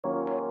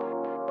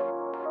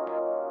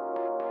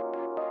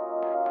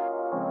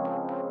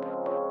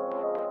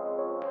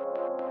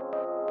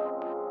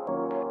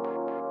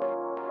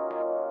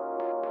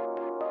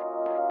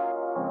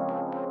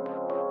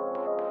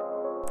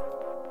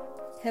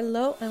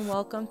Hello and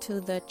welcome to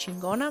the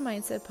Chingona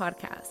Mindset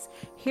podcast.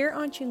 Here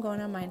on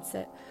Chingona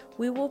Mindset,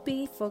 we will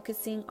be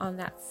focusing on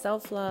that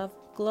self-love,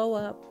 glow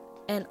up,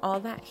 and all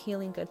that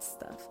healing good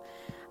stuff.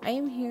 I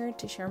am here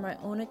to share my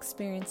own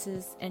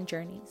experiences and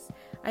journeys.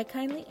 I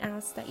kindly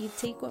ask that you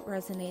take what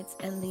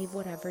resonates and leave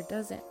whatever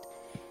doesn't.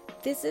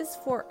 This is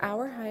for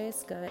our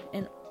highest good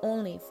and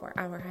only for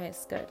our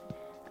highest good.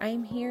 I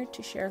am here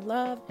to share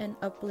love and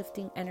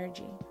uplifting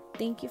energy.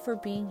 Thank you for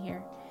being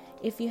here.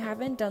 If you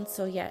haven't done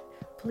so yet,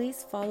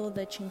 please follow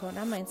the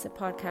Chingona Mindset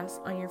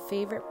podcast on your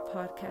favorite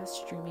podcast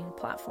streaming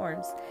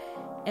platforms.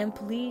 And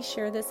please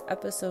share this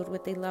episode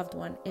with a loved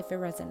one if it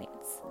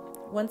resonates.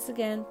 Once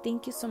again,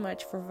 thank you so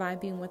much for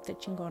vibing with the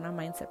Chingona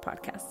Mindset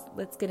podcast.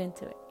 Let's get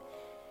into it.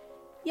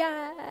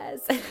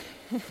 Yes!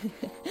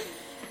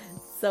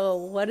 So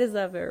what is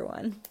up,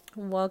 everyone?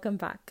 Welcome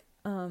back.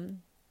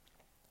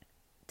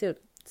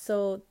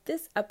 So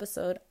this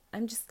episode,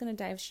 I'm just going to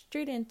dive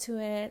straight into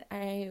it.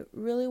 I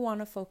really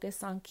want to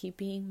focus on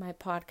keeping my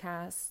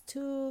podcast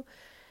to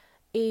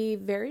a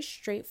very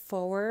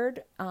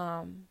straightforward,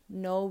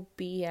 no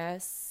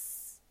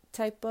BS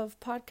type of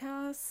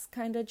podcast,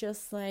 kind of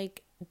just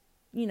like,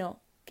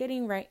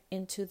 getting right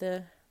into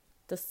the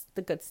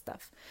good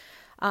stuff.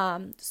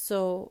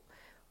 So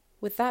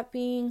with that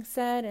being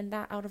said and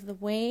that out of the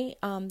way,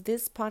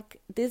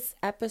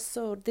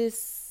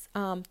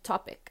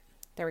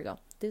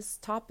 this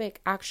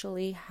topic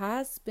actually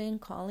has been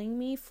calling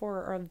me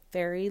for a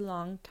very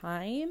long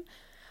time,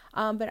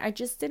 but I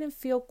just didn't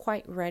feel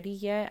quite ready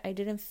yet. I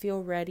didn't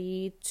feel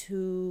ready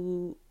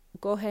to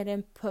go ahead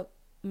and put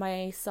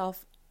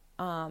myself,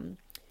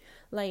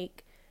 my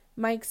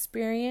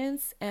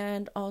experience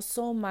and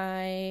also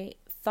my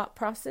thought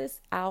process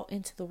out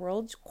into the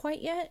world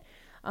quite yet.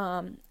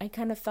 I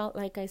kind of felt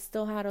like I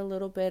still had a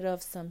little bit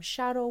of some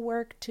shadow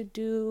work to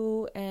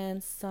do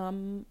and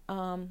some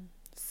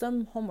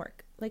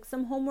homework.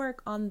 Some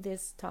homework on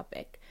this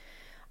topic.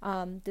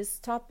 This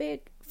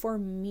topic for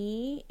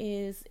me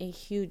is a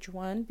huge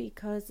one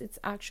because it's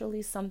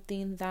actually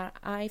something that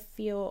I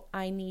feel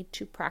I need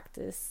to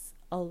practice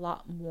a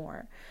lot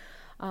more.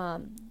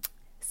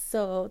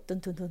 So,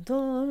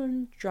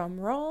 drum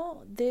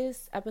roll,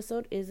 this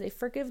episode is a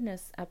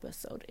forgiveness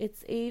episode.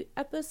 It's a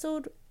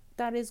episode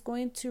that is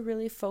going to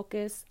really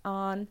focus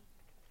on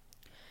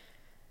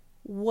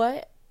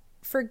what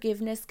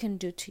forgiveness can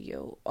do to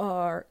you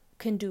or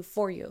can do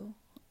for you.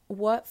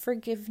 What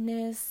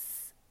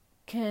forgiveness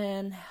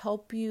can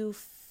help you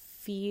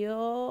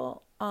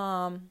feel,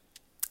 let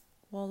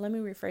me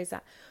rephrase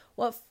that.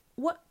 What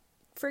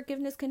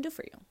forgiveness can do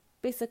for you?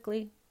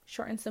 Basically,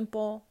 short and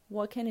simple,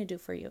 what can it do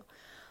for you?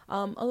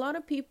 A lot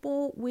of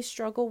people, we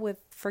struggle with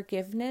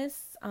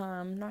forgiveness.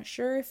 Not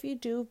sure if you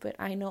do, but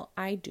I know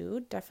I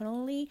do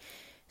definitely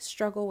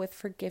struggle with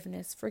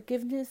forgiveness.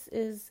 Forgiveness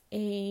is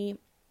a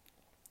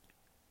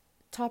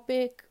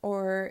topic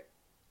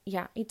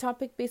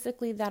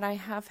basically that I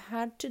have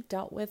had to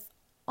deal with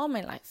all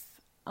my life.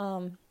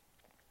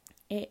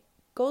 It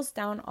goes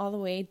down all the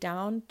way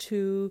down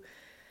to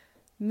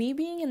me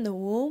being in the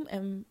womb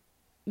and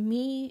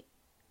me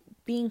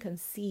being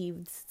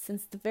conceived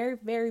since the very,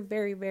 very,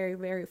 very, very,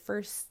 very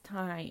first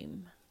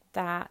time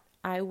that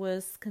I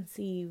was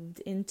conceived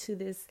into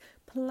this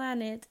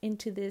planet,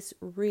 into this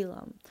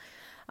realm.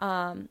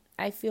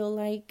 I feel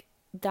like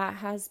that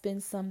has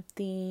been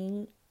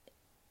something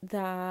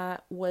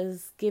that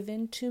was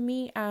given to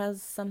me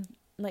as some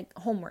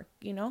homework,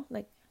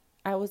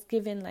 I was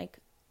given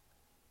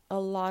a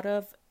lot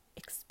of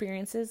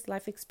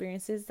life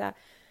experiences that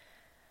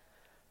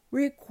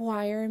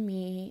require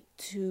me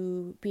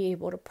to be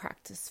able to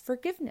practice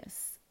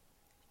forgiveness.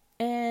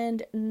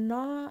 And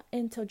not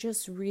until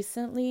just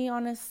recently,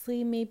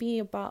 honestly, maybe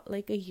about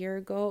a year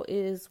ago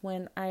is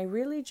when I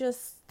really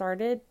just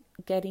started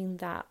getting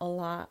that a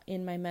lot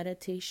in my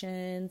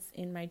meditations,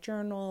 in my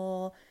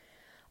journal,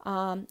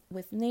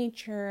 with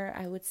nature.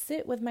 I would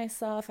sit with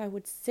myself, and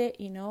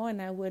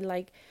I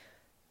would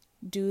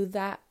do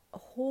that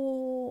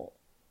whole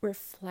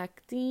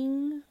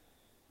reflecting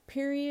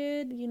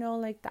period,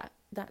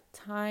 that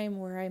time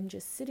where I'm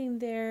just sitting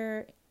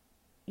there,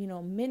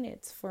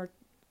 minutes for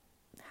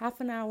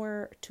half an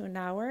hour to an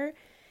hour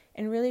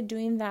and really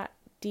doing that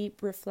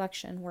deep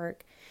reflection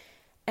work.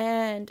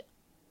 And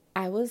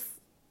I was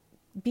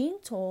being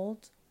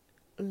told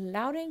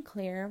loud and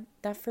clear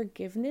that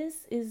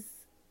forgiveness is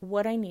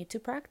what I need to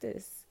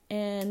practice.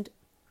 And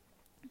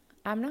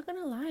I'm not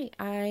gonna lie,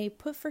 I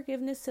put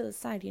forgiveness to the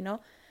side.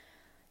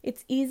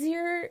 It's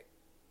easier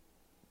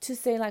to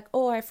say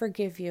oh, I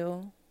forgive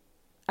you.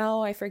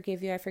 Oh, I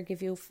forgive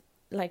you.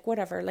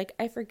 Whatever,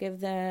 I forgive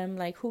them,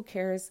 who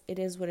cares? It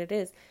is what it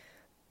is.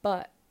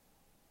 But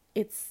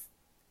it's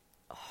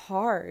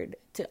hard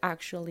to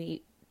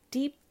actually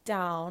deep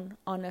down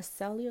on a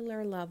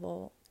cellular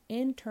level,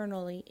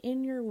 internally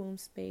in your womb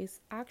space,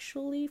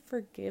 actually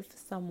forgive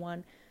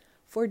someone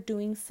for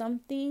doing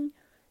something,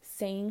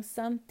 saying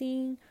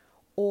something,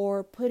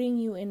 or putting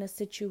you in a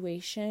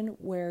situation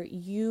where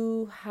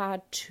you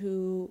had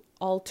to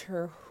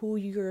alter who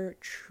your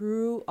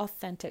true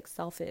authentic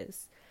self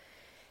is.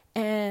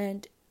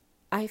 And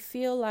I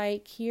feel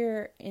like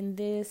here in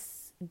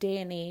this day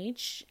and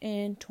age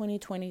in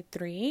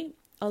 2023,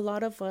 a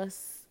lot of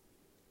us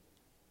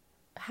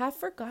have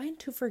forgotten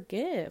to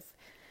forgive.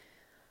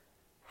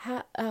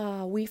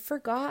 We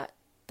forgot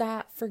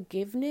that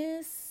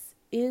forgiveness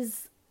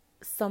is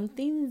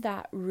something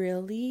that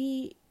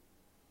really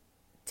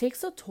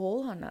takes a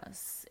toll on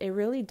us. It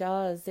really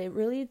does. It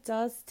really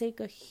does take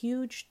a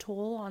huge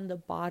toll on the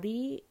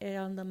body and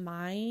on the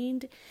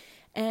mind.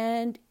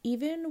 And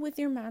even with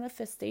your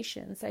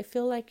manifestations, I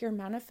feel like your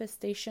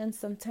manifestations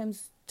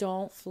sometimes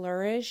don't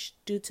flourish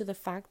due to the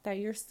fact that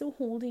you're still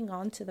holding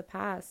on to the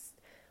past,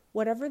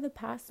 whatever the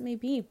past may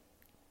be.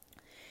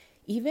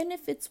 Even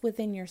if it's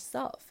within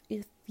yourself,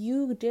 if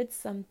you did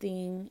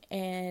something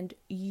and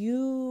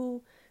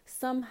you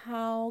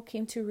somehow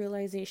came to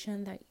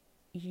realization that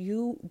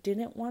you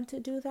didn't want to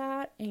do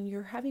that and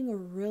you're having a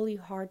really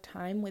hard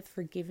time with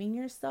forgiving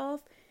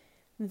yourself,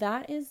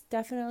 that is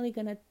definitely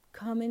going to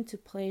come into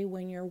play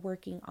when you're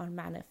working on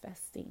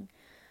manifesting.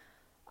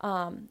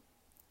 And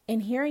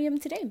here I am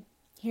today.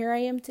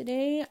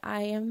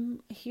 I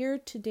am here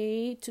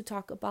today to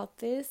talk about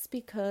this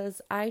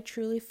because I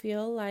truly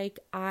feel like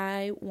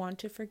I want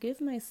to forgive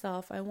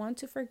myself. I want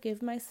to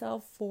forgive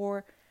myself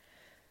for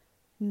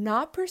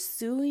not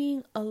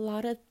pursuing a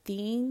lot of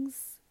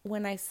things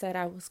when I said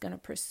I was going to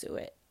pursue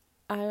it.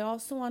 I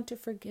also want to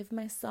forgive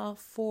myself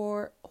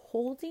for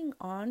holding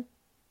on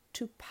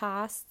to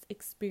past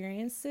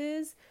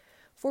experiences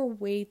for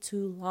way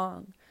too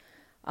long.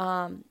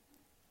 I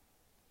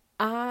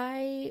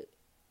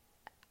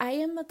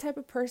am a type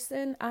of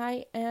person,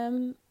 I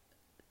am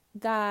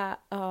that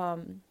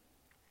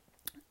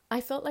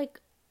I felt like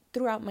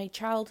throughout my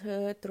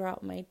childhood,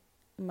 throughout my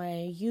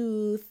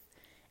youth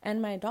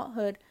and my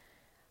adulthood,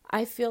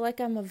 I feel like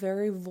I'm a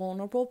very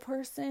vulnerable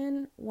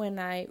person when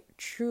I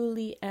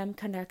truly am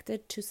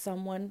connected to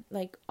someone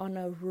like on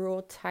a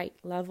real tight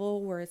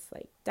level where it's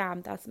like,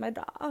 damn, that's my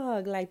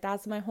dog, like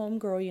that's my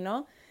homegirl, you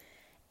know?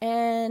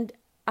 And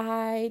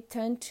I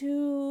tend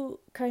to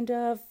kind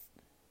of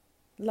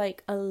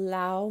like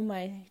allow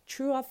my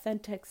true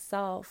authentic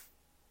self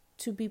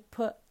to be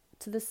put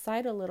to the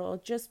side a little,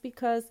 just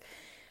because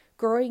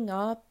growing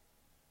up,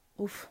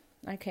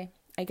 okay,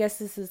 I guess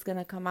this is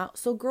gonna come out.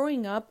 So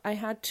growing up, I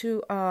had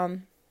to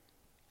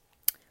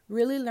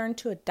really learn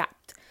to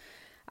adapt.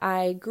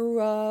 I grew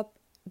up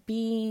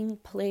being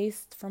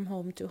placed from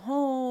home to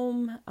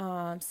home,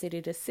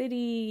 city to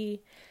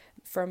city,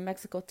 from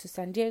Mexico to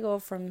San Diego,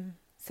 from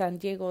San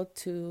Diego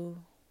to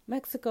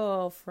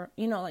Mexico, for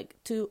like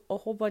to a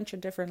whole bunch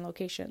of different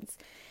locations.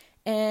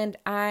 And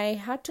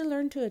I had to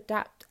learn to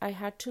adapt. I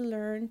had to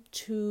learn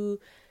to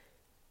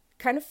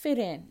kind of fit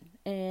in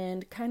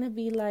and kind of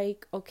be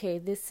like, okay,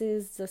 this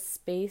is the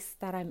space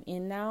that I'm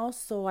in now,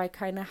 so I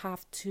kind of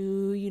have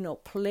to,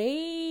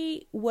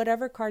 play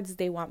whatever cards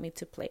they want me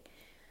to play.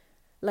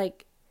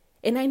 Like,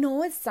 and I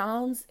know it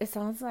sounds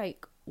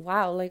like,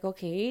 wow, like,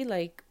 okay,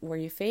 like, were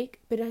you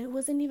fake? But it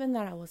wasn't even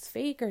that I was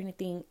fake or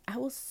anything. I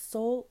was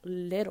so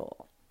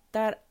little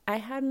that I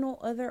had no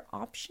other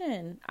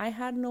option. I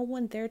had no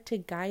one there to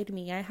guide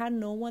me. I had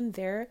no one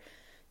there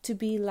to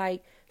be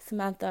like,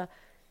 Samantha,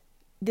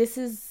 this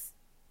is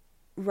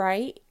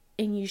right,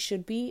 and you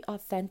should be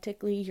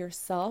authentically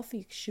yourself.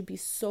 You should be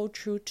so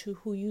true to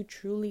who you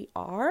truly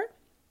are.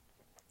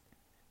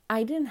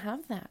 I didn't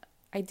have that.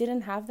 I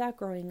didn't have that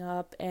growing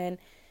up, and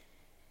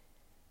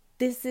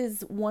this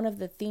is one of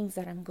the things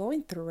that I'm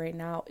going through right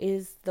now,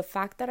 is the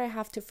fact that I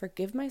have to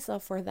forgive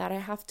myself for that. I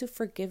have to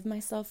forgive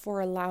myself for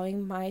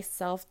allowing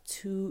myself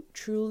to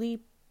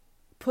truly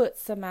put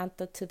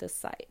Samantha to the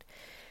side,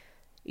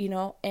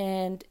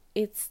 and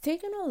it's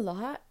taken a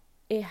lot.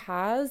 It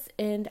has.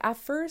 And at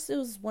first it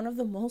was one of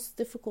the most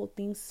difficult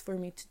things for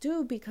me to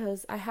do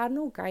because I had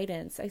no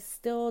guidance. I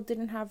still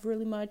didn't have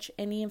really much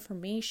any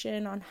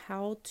information on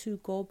how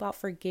to go about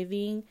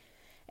forgiving.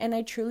 And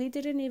I truly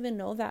didn't even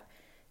know that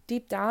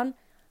deep down,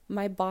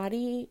 my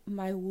body,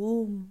 my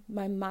womb,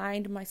 my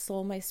mind, my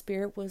soul, my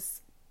spirit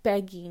was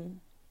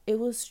begging. It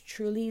was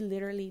truly,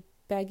 literally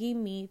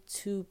begging me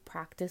to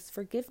practice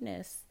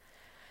forgiveness.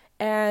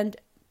 And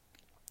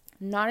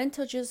not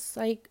until just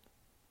like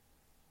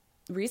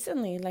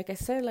recently, like I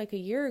said, like a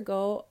year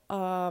ago,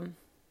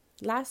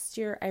 last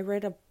year, I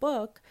read a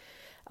book,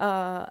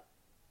 and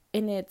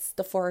it's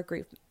The Four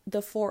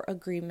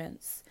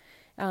Agreements,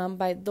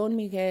 by Don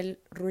Miguel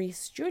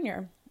Ruiz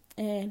Jr.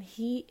 And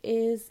he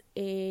is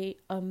a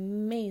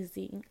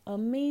amazing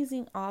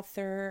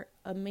author,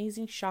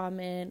 amazing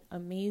shaman,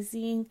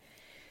 amazing,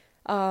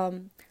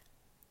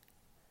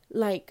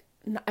 like,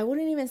 I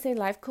wouldn't even say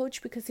life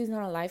coach because he's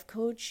not a life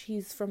coach.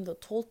 He's from the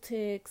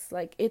Toltecs.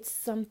 Like, it's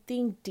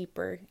something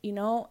deeper,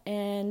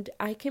 and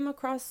I came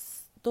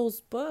across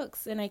those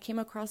books, and I came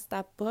across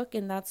that book,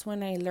 and that's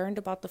when I learned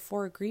about the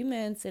Four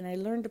Agreements, and I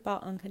learned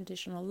about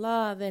unconditional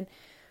love and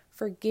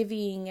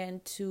forgiving,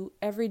 and to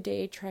every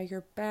day try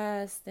your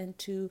best, and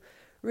to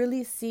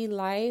really see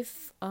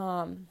life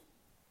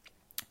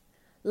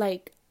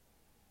like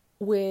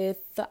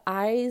with the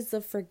eyes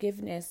of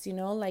forgiveness.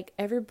 Like,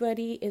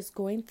 everybody is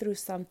going through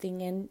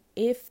something, and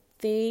if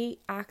they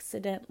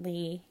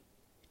accidentally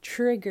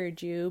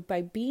triggered you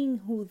by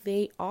being who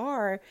they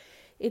are,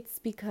 it's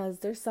because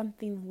there's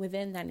something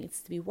within that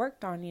needs to be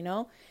worked on,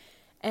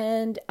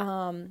 And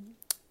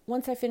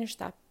once I finished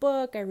that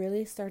book, I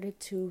really started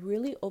to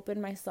really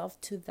open myself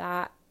to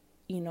that,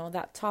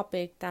 that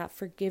topic, that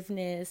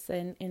forgiveness,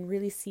 and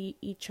really see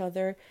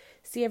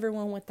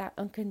everyone with that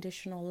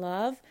unconditional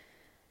love.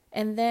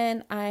 And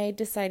then I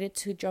decided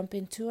to jump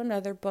into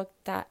another book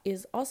that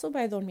is also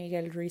by Don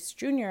Miguel Ruiz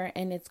Jr.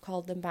 and it's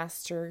called The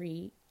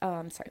Mastery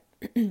of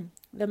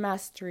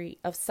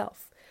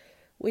Self,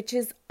 which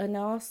is an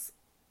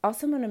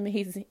awesome and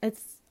amazing.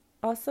 It's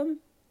awesome,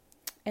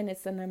 and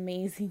it's an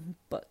amazing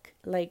book.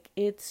 Like,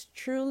 it's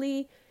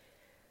truly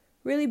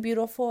really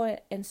beautiful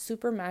and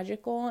super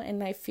magical,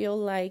 and I feel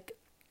like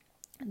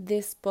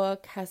this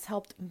book has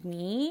helped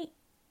me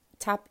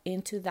tap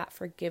into that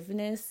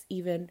forgiveness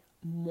even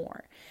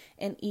more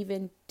and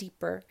even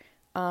deeper.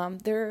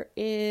 There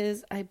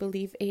is, I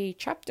believe, a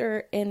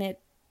chapter, and it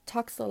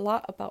talks a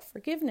lot about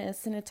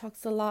forgiveness, and it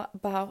talks a lot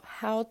about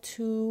how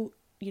to,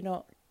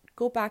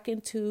 go back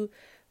into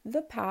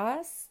the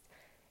past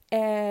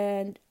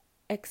and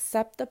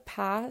accept the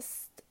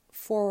past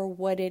for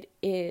what it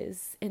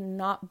is, and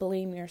not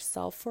blame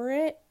yourself for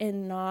it,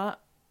 and not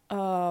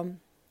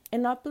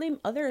blame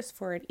others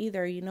for it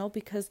either,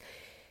 because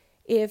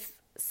if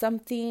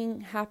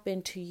something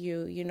happened to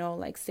you,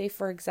 like, say,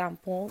 for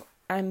example,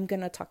 I'm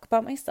gonna talk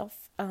about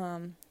myself.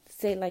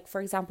 Say, like,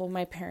 for example,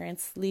 my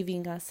parents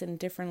leaving us in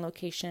different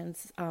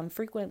locations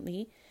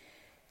frequently.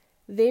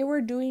 They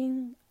were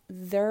doing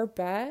their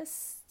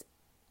best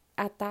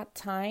at that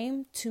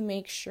time to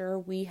make sure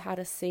we had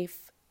a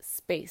safe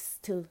space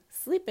to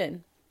sleep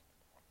in.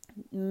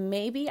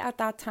 Maybe at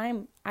that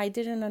time I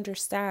didn't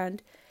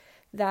understand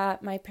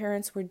that my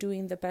parents were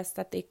doing the best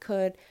that they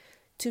could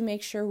to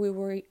make sure we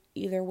were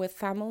either with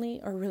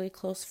family or really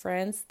close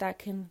friends that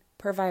can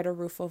provide a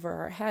roof over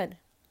our head.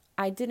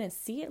 I didn't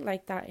see it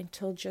like that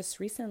until just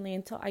recently,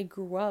 until I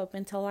grew up,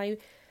 until I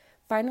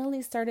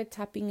finally started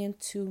tapping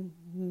into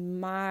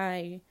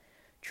my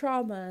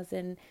traumas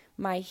and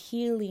my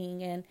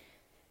healing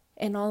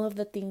and all of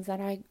the things that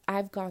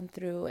I've gone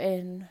through,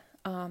 and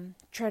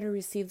try to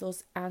receive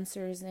those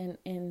answers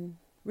and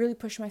really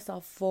push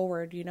myself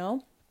forward,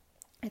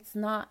 It's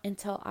not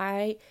until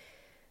I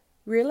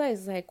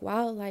realized, like,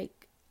 wow,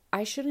 like,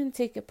 I shouldn't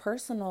take it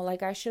personal.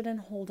 Like, I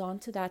shouldn't hold on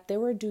to that. They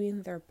were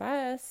doing their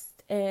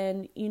best.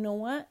 And you know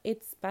what?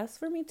 It's best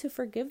for me to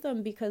forgive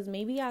them, because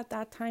maybe at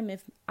that time,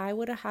 if I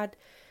would have had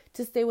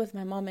to stay with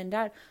my mom and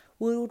dad,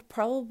 we would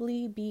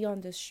probably be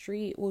on the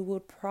street. We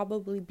would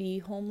probably be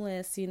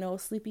homeless,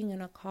 sleeping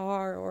in a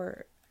car,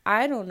 or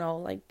I don't know,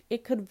 like,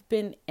 it could have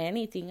been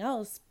anything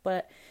else.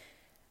 But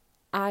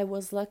I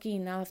was lucky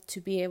enough to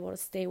be able to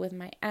stay with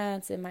my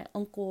aunts and my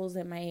uncles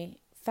and my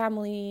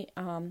family,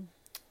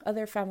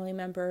 other family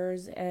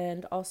members,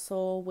 and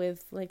also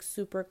with, like,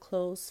 super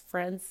close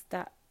friends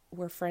that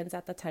were friends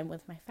at the time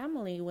with my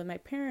family, with my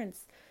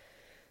parents.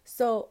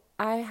 So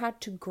I had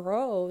to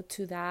grow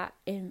to that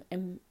and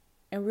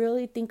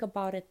really think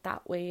about it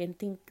that way, and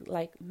think,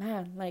 like,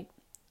 man, like,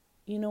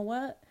 you know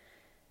what?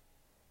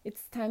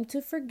 It's time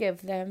to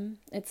forgive them.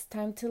 It's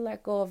time to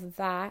let go of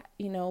that,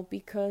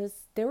 because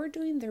they were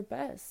doing their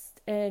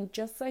best. And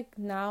just like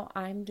now,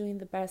 I'm doing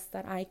the best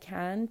that I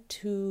can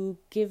to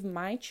give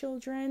my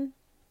children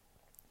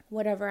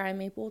whatever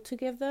I'm able to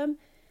give them.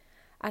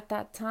 At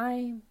that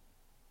time,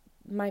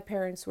 my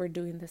parents were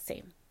doing the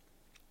same.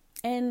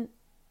 And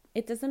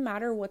it doesn't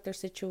matter what their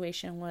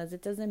situation was.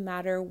 It doesn't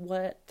matter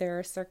what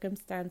their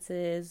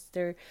circumstances,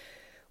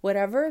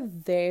 whatever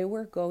they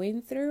were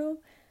going through,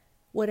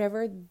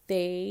 whatever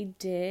they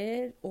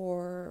did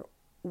or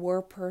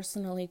were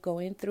personally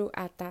going through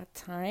at that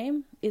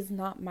time is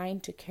not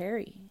mine to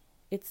carry.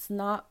 It's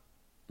not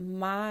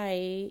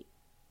my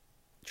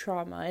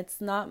trauma.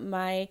 It's not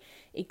my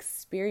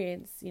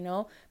experience,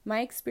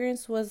 My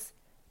experience was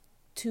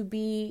to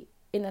be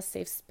in a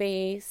safe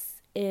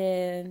space,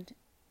 and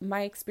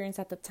my experience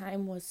at the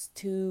time was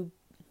to,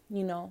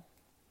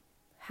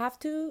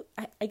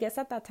 I guess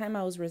at that time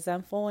I was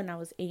resentful, and I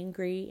was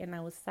angry, and I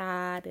was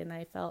sad, and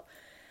I felt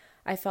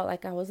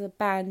like I was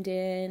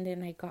abandoned,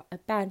 and I got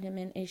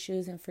abandonment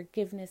issues and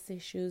forgiveness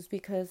issues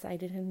because I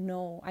didn't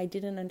know, I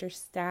didn't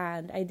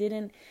understand, I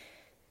didn't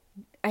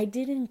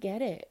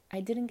get it.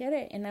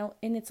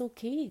 And it's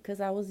okay, because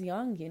I was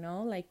young,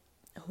 like,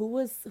 who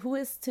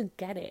is to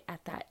get it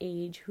at that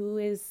age? Who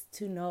is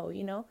to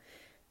know,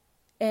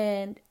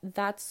 And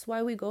that's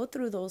why we go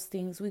through those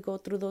things. We go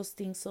through those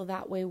things so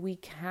that way we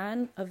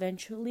can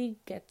eventually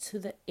get to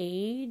the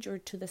age or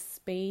to the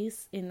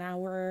space in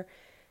our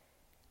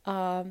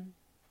our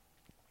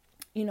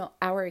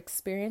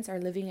experience, our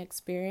living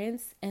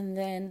experience, and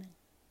then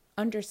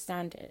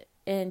understand it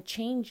and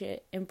change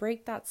it and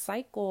break that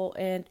cycle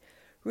and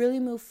really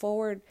move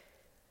forward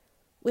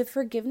with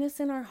forgiveness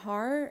in our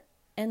heart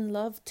and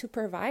love to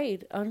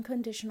provide,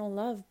 unconditional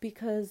love,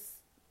 because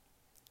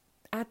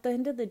at the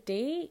end of the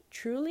day,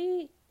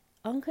 truly,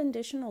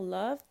 unconditional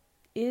love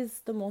is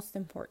the most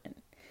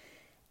important.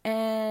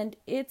 And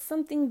it's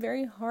something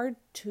very hard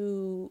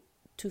to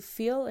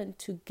feel and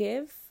to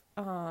give.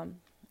 And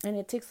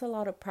it takes a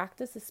lot of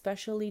practice,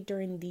 especially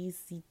during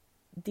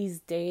these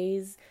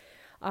days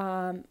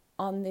on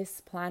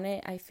this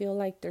planet. I feel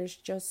like there's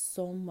just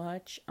so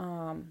much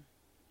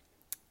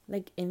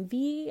like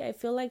envy. I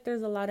feel like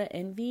there's a lot of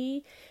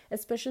envy,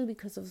 especially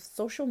because of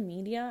social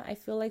media. I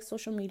feel like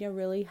social media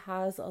really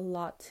has a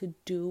lot to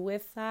do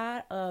with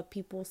that.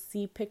 People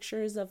see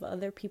pictures of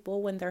other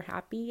people when they're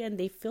happy and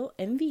they feel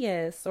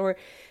envious, or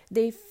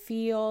they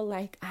feel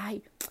like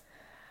I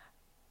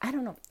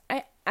don't know.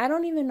 I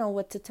don't even know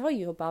what to tell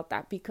you about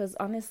that, because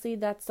honestly,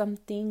 that's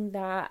something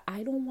that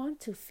I don't want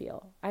to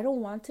feel. I don't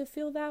want to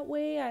feel that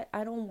way.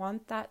 I don't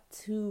want that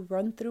to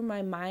run through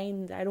my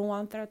mind. I don't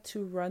want that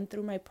to run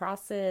through my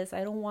process.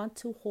 I don't want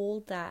to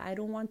hold that. I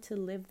don't want to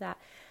live that.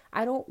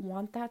 I don't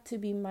want that to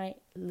be my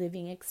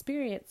living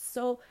experience.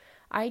 So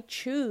I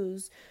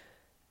choose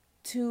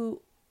to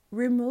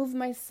remove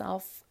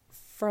myself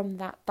from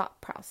that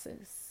thought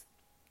process.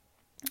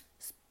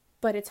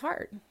 But it's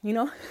hard, you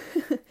know?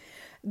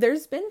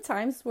 There's been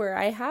times where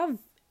I have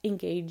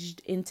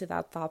engaged into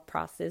that thought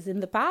process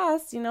in the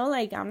past, you know,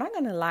 like, I'm not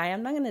gonna lie,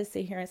 I'm not gonna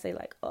sit here and say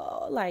like,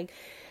 oh, like,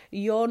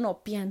 yo no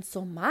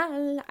pienso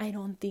mal, I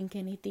don't think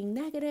anything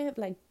negative,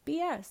 like,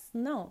 BS.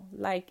 No,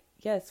 like,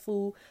 yes,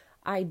 fool,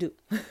 I do.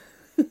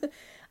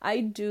 I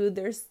do.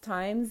 There's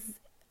times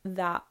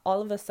that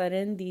all of a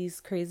sudden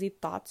these crazy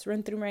thoughts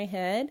run through my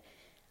head,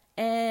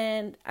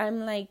 and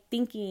I'm like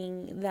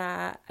thinking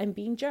that I'm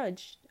being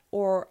judged,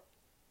 or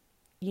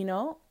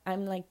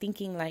I'm like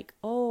thinking like,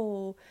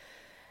 oh,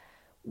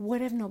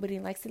 what if nobody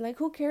likes it? Like,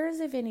 who cares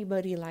if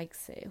anybody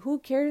likes it? Who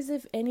cares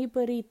if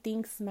anybody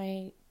thinks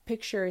my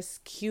picture is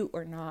cute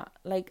or not?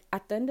 Like,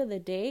 at the end of the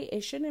day,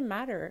 it shouldn't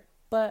matter.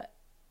 But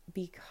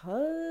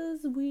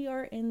because we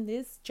are in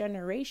this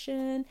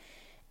generation,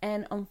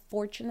 and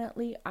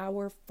unfortunately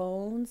our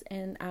phones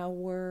and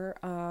our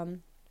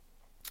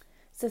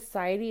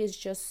society is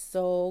just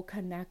so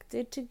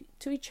connected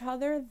to each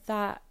other,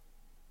 that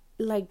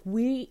like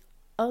we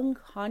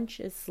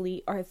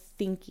unconsciously are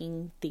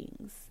thinking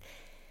things,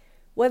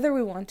 whether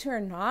we want to or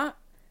not.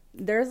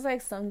 There's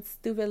like some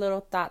stupid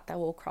little thought that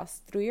will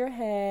cross through your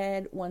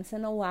head once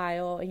in a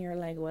while, and you're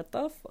like, what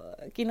the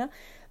fuck,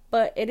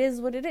 but it is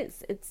what it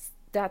is.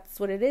 That's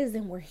what it is,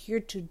 and we're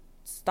here to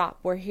stop.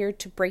 We're here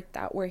to break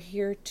that. We're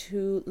here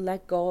to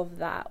let go of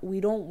that.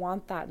 We don't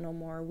want that no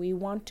more. We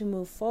want to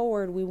move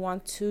forward. We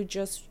want to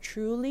just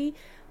truly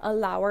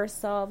allow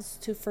ourselves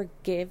to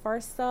forgive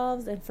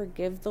ourselves and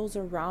forgive those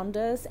around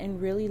us,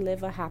 and really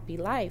live a happy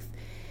life.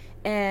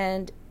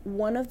 And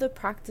one of the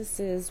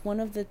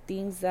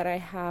things that I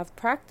have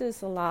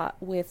practiced a lot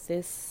with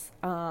this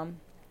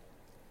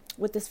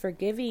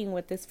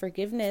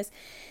forgiveness,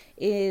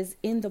 is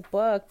in the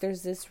book.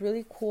 There's this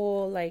really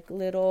cool like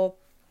little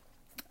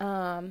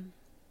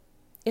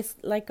it's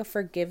like a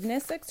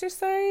forgiveness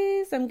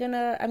exercise. I'm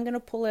gonna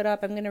pull it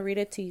up. I'm gonna read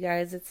it to you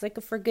guys. It's like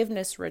a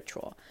forgiveness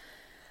ritual.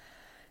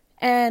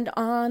 And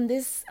on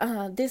this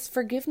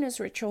forgiveness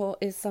ritual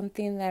is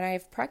something that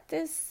I've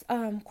practiced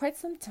quite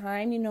some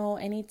time.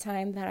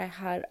 Anytime that I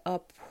had a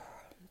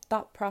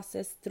thought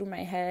process through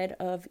my head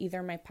of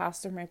either my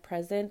past or my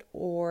present,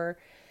 or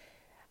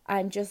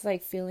I'm just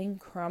like feeling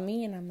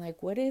crummy and I'm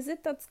like, what is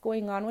it that's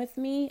going on with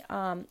me?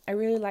 I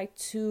really like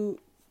to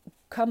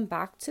come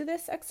back to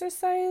this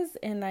exercise,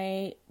 and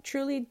I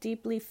truly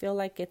deeply feel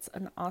like it's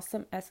an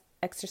awesome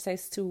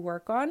exercise to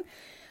work on.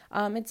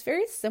 It's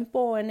very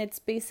simple, and it's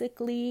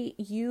basically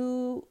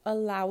you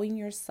allowing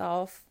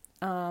yourself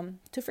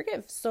to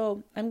forgive.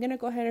 So I'm going to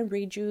go ahead and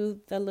read you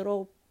the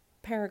little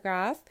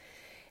paragraph,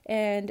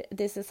 and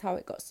this is how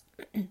it goes.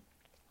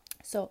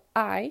 So,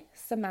 I,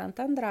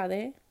 Samantha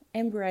Andrade,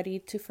 am ready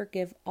to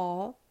forgive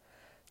all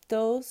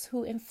those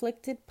who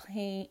inflicted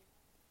pain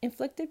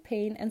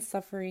and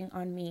suffering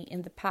on me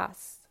in the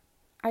past.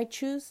 I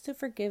choose to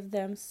forgive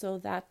them so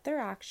that their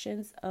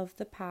actions of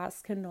the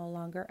past can no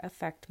longer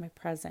affect my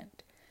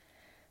present.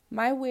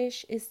 My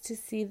wish is to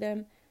see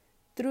them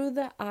through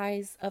the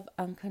eyes of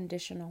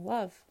unconditional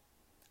love.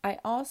 I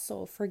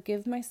also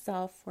forgive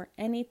myself for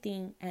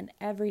anything and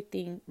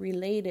everything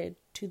related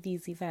to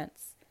these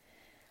events.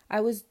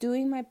 I was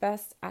doing my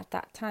best at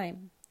that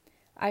time.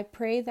 I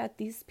pray that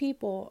these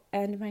people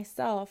and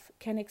myself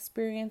can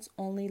experience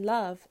only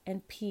love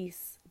and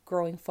peace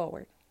growing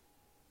forward.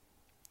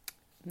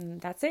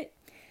 And that's it.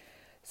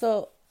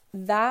 So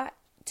that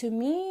to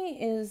me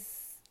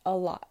is a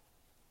lot.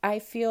 I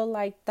feel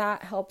like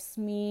that helps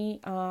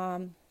me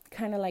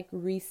kind of like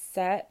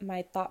reset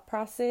my thought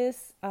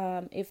process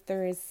if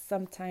there is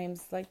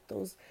sometimes like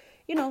those,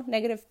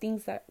 negative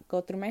things that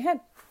go through my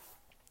head.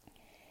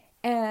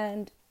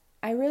 And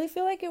I really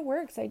feel like it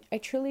works. I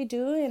truly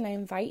do. And I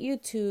invite you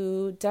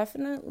to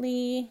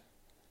definitely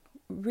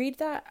read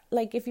that.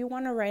 Like, if you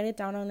want to write it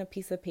down on a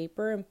piece of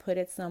paper and put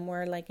it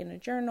somewhere, like in a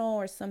journal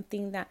or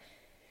something that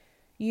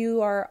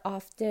you are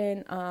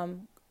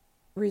often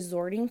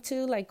resorting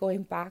to, like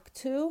going back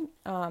to.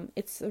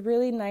 It's a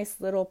really nice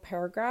little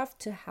paragraph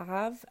to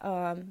have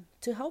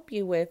to help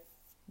you with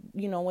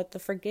with the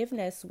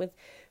forgiveness, with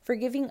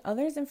forgiving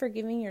others and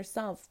forgiving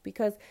yourself.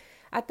 Because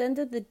at the end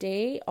of the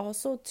day,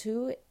 also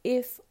too,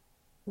 if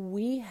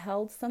we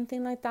held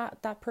something like that,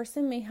 that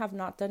person may have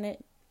not done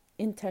it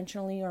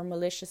intentionally or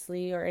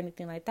maliciously or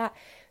anything like that.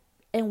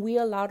 And we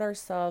allowed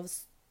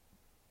ourselves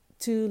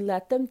to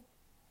let them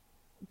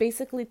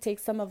basically take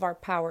some of our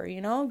power,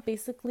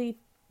 basically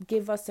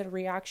give us a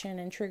reaction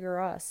and trigger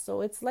us.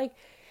 So it's like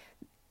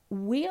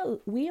we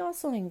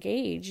also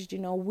engaged,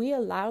 we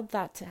allowed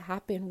that to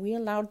happen. We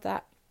allowed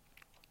that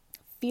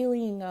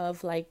feeling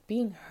of like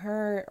being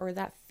hurt, or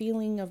that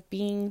feeling of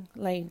being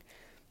like,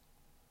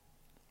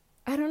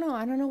 I don't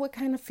know what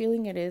kind of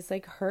feeling it is,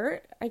 like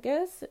hurt, I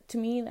guess. To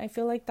me, I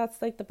feel like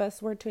that's like the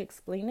best word to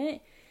explain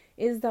it,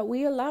 is that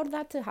we allowed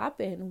that to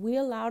happen. We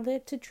allowed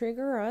it to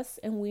trigger us,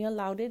 and we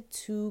allowed it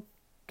to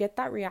get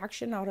that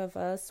reaction out of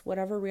us,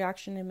 whatever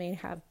reaction it may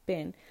have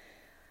been.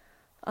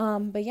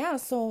 But yeah,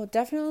 so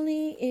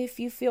definitely, if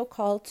you feel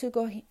called to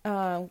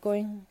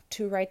going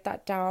to write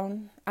that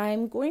down,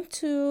 I'm going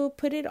to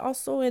put it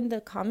also in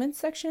the comment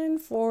section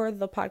for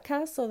the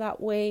podcast. So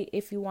that way,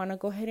 if you want to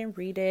go ahead and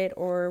read it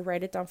or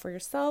write it down for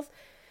yourself,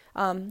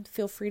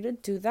 feel free to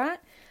do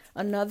that.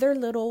 Another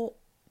little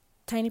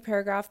tiny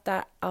paragraph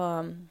that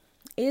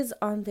is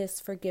on this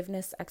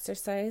forgiveness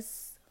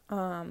exercise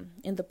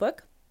in the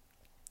book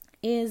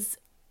is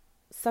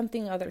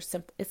something other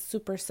simple. It's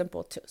super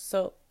simple too.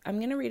 So I'm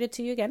going to read it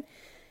to you again.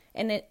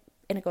 And it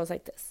goes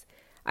like this.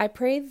 I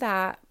pray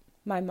that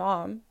my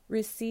mom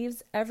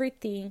receives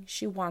everything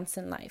she wants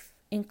in life,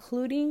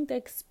 including the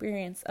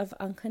experience of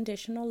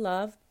unconditional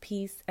love,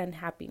 peace, and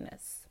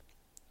happiness.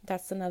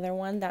 That's another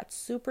one that's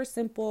super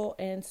simple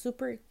and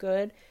super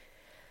good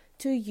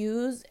to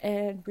use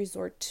and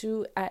resort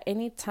to at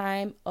any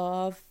time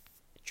of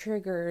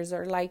triggers,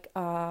 or like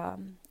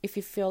if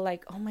you feel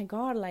like, oh my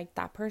god, like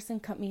that person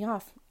cut me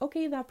off.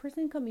 Okay, that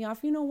person cut me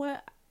off. You know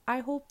what? I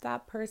hope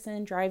that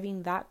person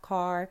driving that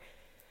car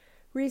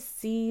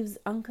receives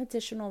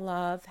unconditional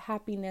love,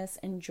 happiness,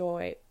 and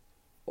joy,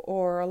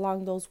 or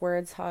along those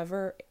words,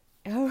 however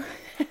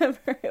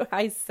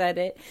I said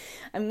it.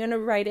 I'm gonna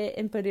write it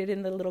and put it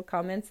in the little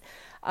comments.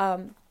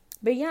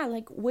 But yeah,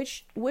 like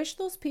wish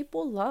those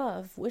people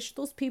love, wish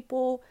those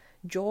people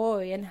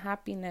joy and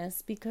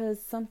happiness,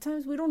 because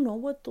sometimes we don't know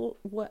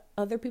what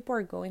other people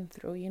are going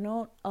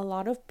through. A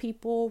lot of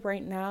people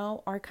right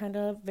now are kind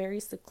of very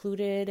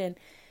secluded and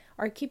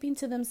are keeping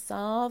to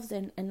themselves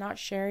and not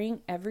sharing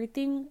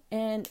everything,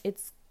 and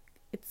it's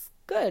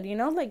good,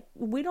 like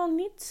we don't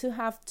need to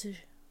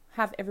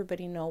have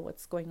everybody know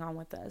what's going on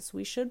with us.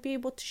 We should be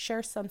able to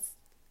share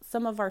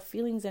some of our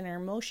feelings and our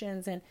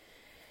emotions,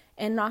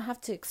 and not have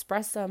to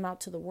express them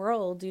out to the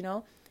world,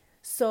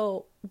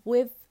 So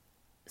with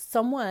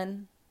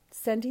someone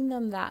sending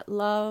them that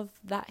love,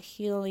 that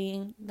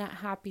healing, that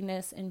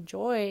happiness and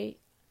joy,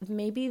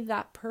 maybe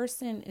that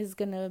person is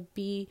going to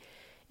be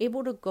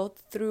able to go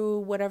through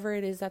whatever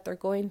it is that they're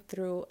going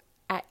through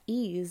at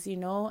ease,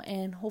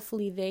 and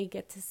hopefully they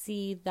get to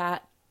see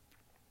that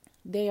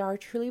they are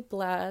truly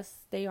blessed,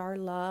 they are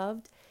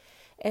loved,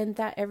 and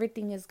that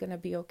everything is going to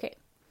be okay.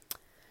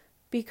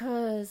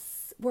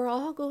 Because we're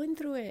all going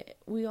through it.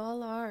 We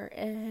all are.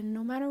 And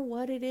no matter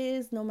what it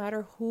is, no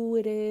matter who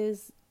it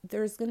is,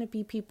 there's going to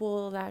be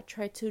people that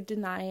try to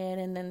deny it.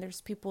 And then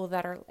there's people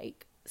that are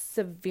like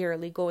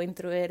severely going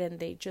through it, and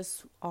they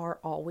just are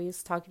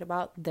always talking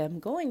about them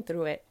going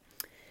through it.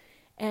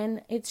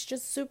 And it's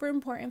just super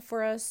important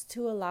for us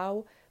to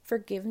allow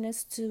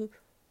forgiveness to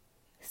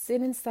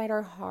sit inside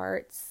our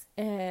hearts.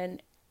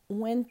 And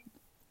when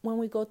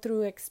we go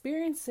through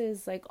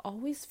experiences, like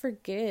always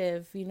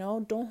forgive,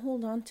 don't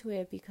hold on to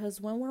it, because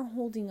when we're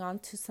holding on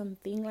to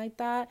something like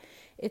that,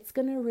 it's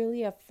going to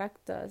really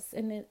affect us.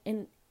 And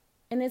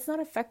it's not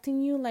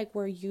affecting you like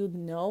where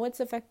it's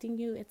affecting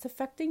you. It's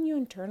affecting you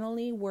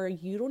internally where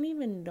you don't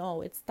even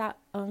know. It's that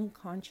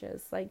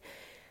unconscious, like,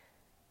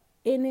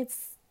 and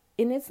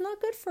it's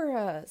not good for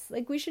us.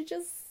 Like, we should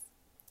just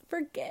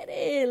forget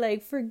it,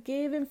 like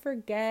forgive and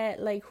forget.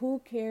 Like,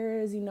 who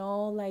cares,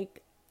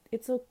 like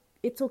it's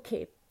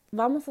okay.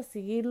 Vamos a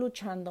seguir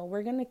luchando.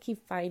 We're going to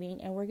keep fighting,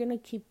 and we're going to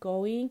keep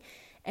going.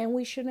 And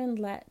we shouldn't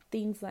let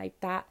things like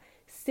that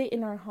sit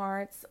in our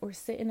hearts, or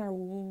sit in our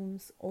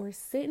wombs, or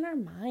sit in our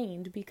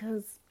mind,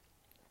 because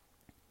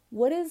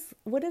what is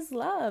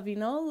love?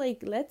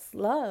 Like, let's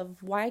love.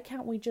 Why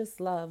can't we just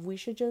love? We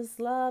should just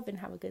love and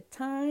have a good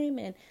time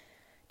and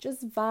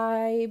just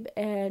vibe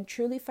and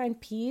truly find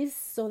peace,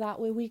 so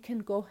that way we can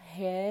go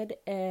ahead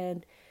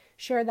and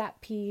share that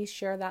peace,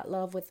 share that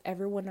love with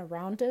everyone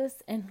around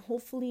us, and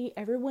hopefully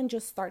everyone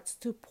just starts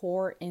to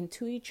pour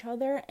into each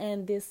other,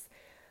 and this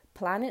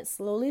planet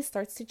slowly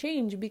starts to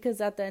change.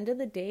 Because at the end of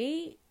the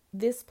day,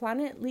 this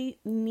planet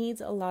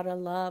needs a lot of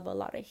love, a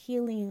lot of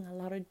healing, a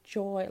lot of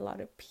joy, a lot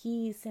of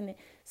peace, and it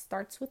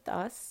starts with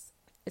us.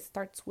 It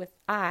starts with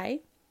I.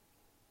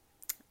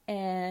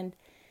 And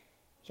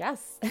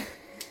yes.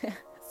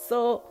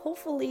 So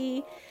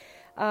hopefully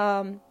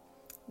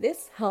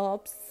this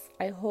helps.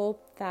 I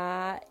hope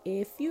that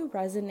if you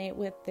resonate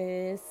with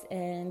this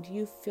and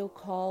you feel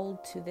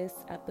called to this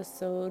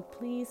episode,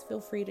 please feel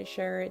free to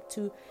share it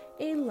to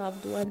a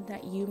loved one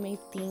that you may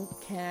think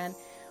can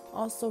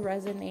also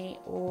resonate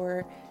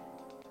or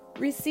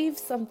receive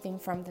something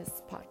from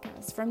this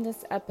podcast, from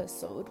this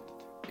episode.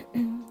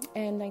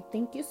 And I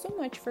thank you so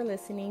much for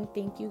listening.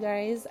 Thank you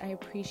guys. I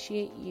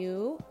appreciate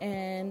you.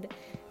 And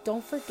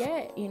don't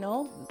forget,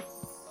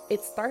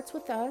 it starts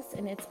with us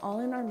and it's all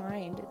in our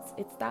mind.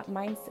 It's that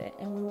mindset.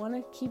 And we want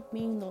to keep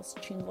being those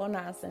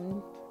chingonas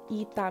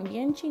y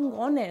también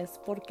chingones,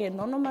 porque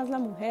no nomás la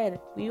mujer.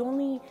 We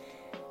only,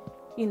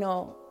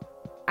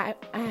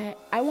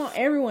 I want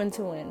everyone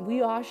to win.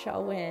 We all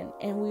shall win.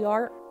 And we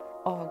are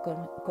all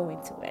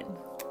going to win.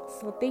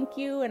 So thank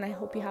you. And I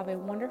hope you have a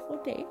wonderful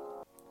day.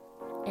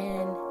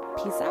 And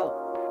peace out.